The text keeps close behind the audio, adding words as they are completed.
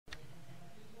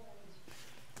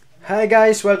Hi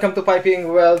guys, welcome to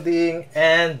Piping Welding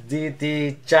and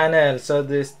DT channel. So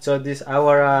this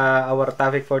our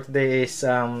topic for today is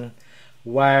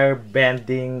wire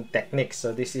bending techniques.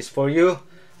 So this is for you.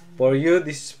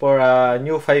 This is for a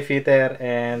new 5-fitter,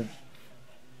 and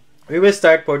we will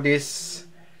start for this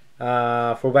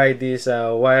provide this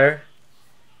wire.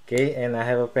 Okay, and I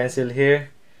have a pencil here,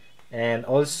 and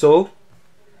also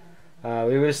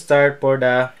we will start for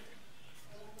the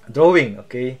drawing.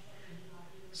 Okay,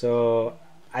 so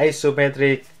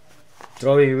isometric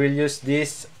drawing, we will use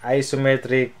this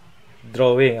isometric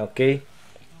drawing. Okay,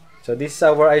 so this is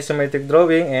our isometric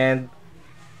drawing, and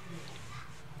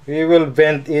we will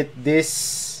bend it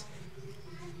this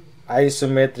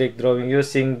isometric drawing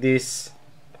using this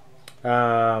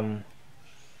wire.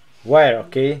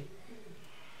 Okay,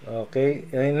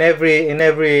 in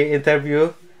every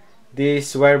interview,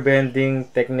 these wire bending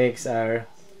techniques are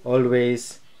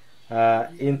always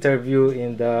interview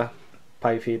in the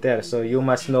pipe fitter, so you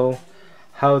must know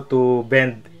how to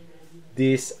bend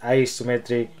this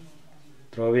isometric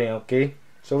drawing. Okay,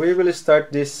 so we will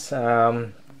start this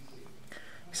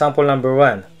example number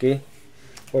 1. Okay,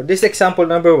 for this example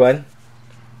number 1,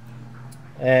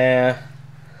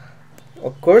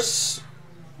 of course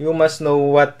you must know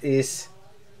what is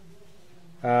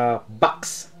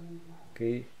box.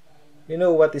 Okay, you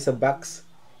know what is a box.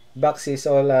 Box is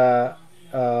all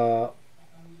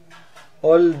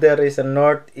there is a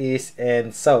north, east,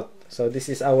 and south. So this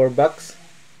is our box.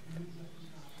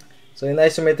 So in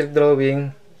isometric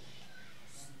drawing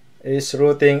is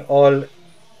routing all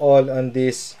on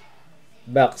this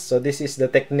box. So this is the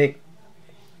technique.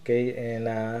 Okay, and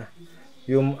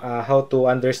how to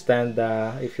understand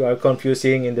if you are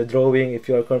confusing in the drawing, if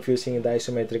you are confusing in the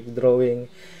isometric drawing,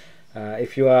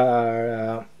 if you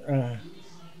are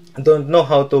don't know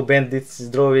how to bend this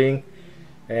drawing,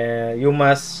 you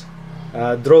must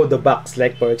draw the box,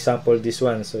 like for example this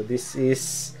one. So this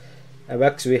is a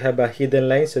box, we have a hidden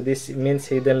line, so this means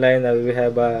hidden line. We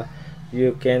have a,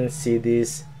 you can see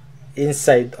this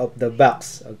inside of the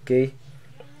box. Okay,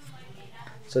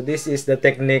 so this is the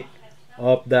technique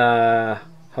of the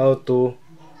how to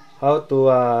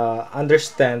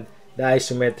understand the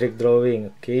isometric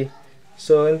drawing. Okay,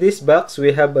 so in this box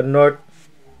we have a north,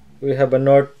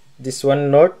 this one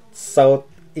north, south,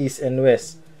 east, and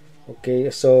west. Okay,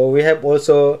 so we have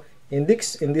also in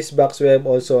this box we have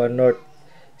also a north,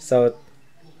 south,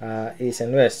 east,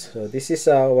 and west. So this is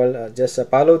just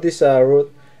follow this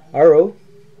root arrow.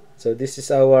 So this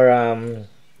is our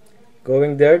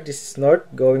going there, this is north,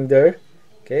 going there.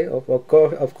 Okay,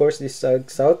 of course this is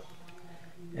south,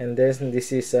 and then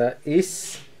this is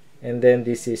east, and then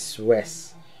this is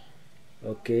west.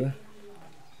 Okay,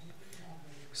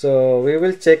 so we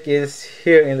will check is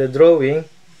here in the drawing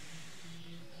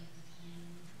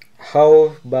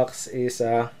how box is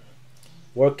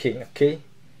working. Okay,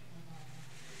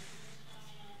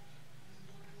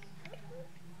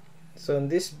 so in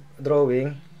this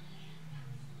drawing,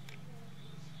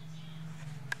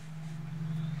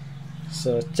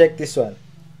 so check this one,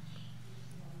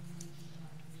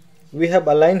 we have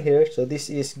a line here, so this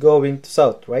is going to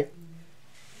south, right?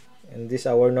 And this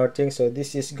our northing, so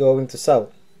this is going to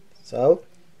south. So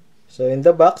in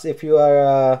the box, if you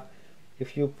are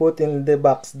if you put in the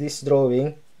box this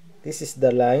drawing, this is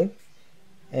the line,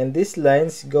 and this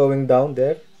line's going down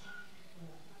there.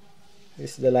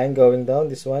 This is the line going down,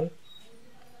 this one.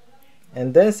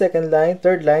 And then second line,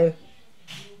 third line,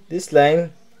 this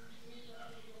line,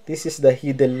 this is the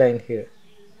hidden line here.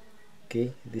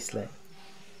 Okay, this line.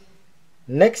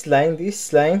 Next line,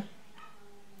 this line.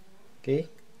 Okay,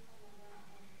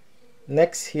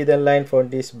 next hidden line for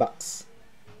this box.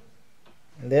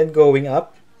 And then going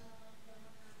up,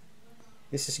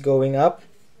 this is going up,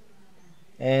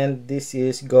 and this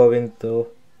is going to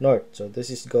north. So this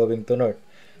is going to north.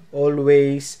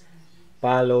 Always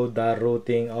follow the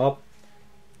routing of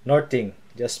northing.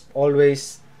 Just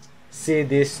always see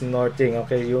this northing.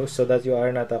 Okay, so that you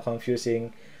are not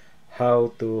confusing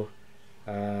how to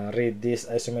read this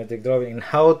isometric drawing and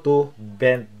how to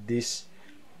bend this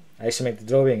isometric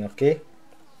drawing. Okay,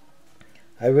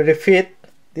 I will repeat.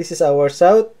 This is our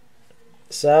south,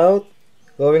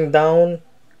 going down,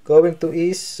 going to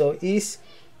east, so east,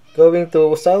 going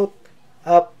to south,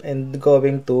 up, and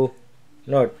going to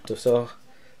north. So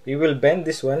we will bend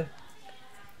this one.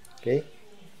 Okay,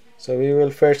 so we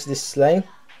will first this line.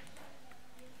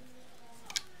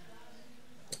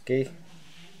 Okay,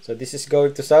 so this is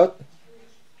going to south,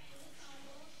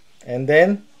 and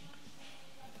then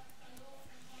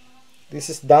this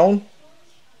is down,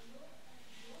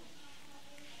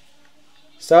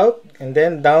 south, and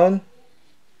then down,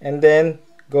 and then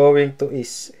going to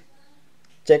east.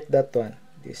 check that one,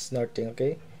 this northing.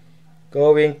 Okay,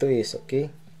 going to east. Okay,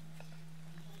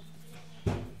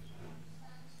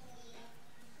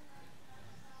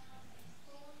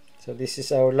 so this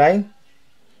is our line,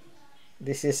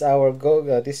 this is our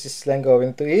this is line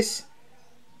going to east.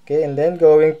 Okay, and then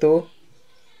going to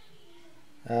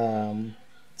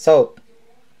south,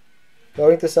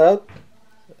 going to south.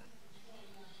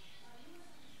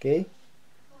 Okay,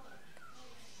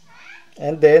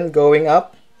 and then going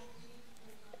up,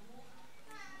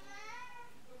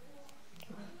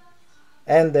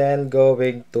 and then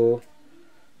going to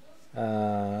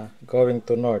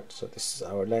north. So this is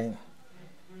our line.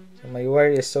 So my wire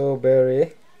is so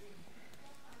very,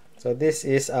 so this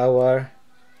is our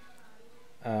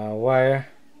wire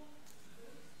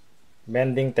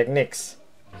bending techniques.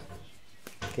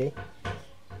 Okay,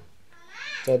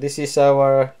 so this is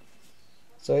our,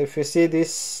 so if you see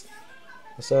this,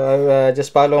 so I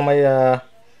just follow my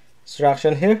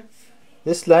instruction here.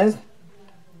 This line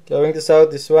going to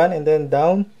south, this one, and then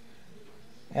down,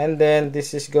 and then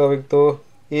this is going to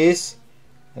east,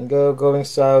 and going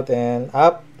south and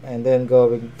up, and then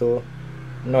going to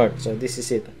north. So this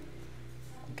is it.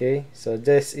 Okay, so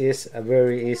this is a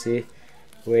very easy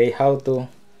way how to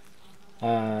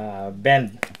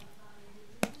bend.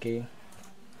 Okay,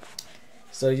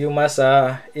 so you must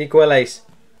equal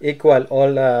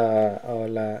all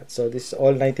so this is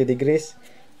all 90 degrees,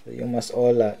 so you must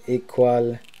all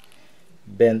equal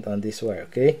bend on this wire.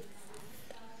 Okay,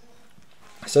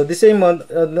 so the same on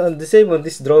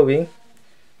this drawing,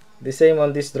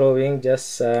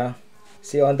 just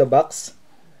see on the box.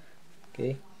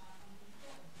 Okay,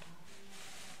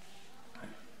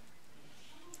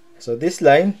 so this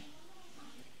line,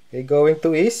 okay, going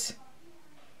to east.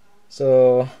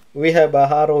 So we have a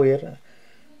arrow here.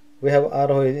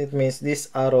 It means this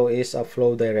arrow is a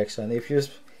flow direction. If you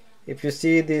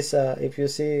see this, if you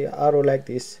see arrow like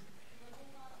this,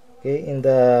 okay, in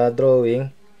the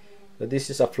drawing, so this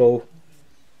is a flow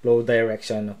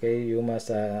direction. Okay, you must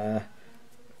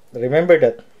remember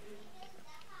that.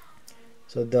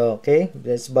 So okay,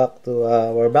 let's back to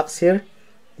our box here.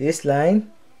 This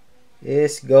line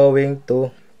is going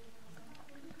to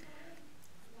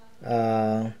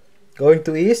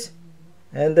east,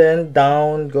 and then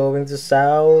down, going to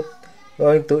south,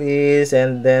 going to east,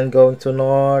 and then going to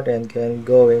north, and then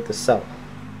going to south.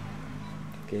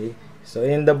 Okay, so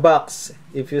in the box,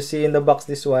 if you see in the box,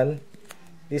 this one,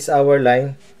 this is our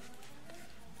line.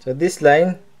 So this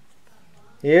line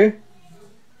here,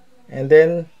 and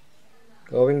then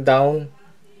going down,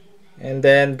 and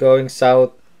then going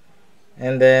south,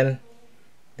 and then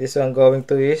this one going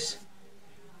to east,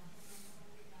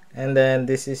 and then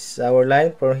this is our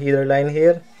line from header line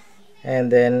here,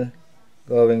 and then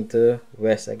going to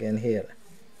west again here.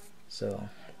 So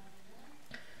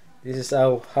this is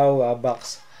how a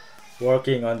box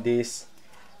working on this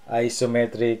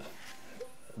isometric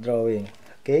drawing.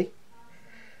 Okay,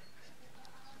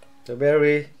 so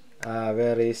very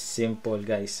simple,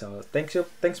 guys. So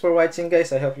thanks for watching,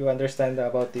 guys. I hope you understand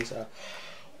about this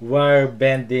wire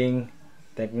bending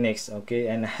techniques. Okay,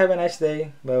 and have a nice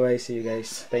day. Bye bye, see you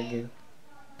guys. Thank you.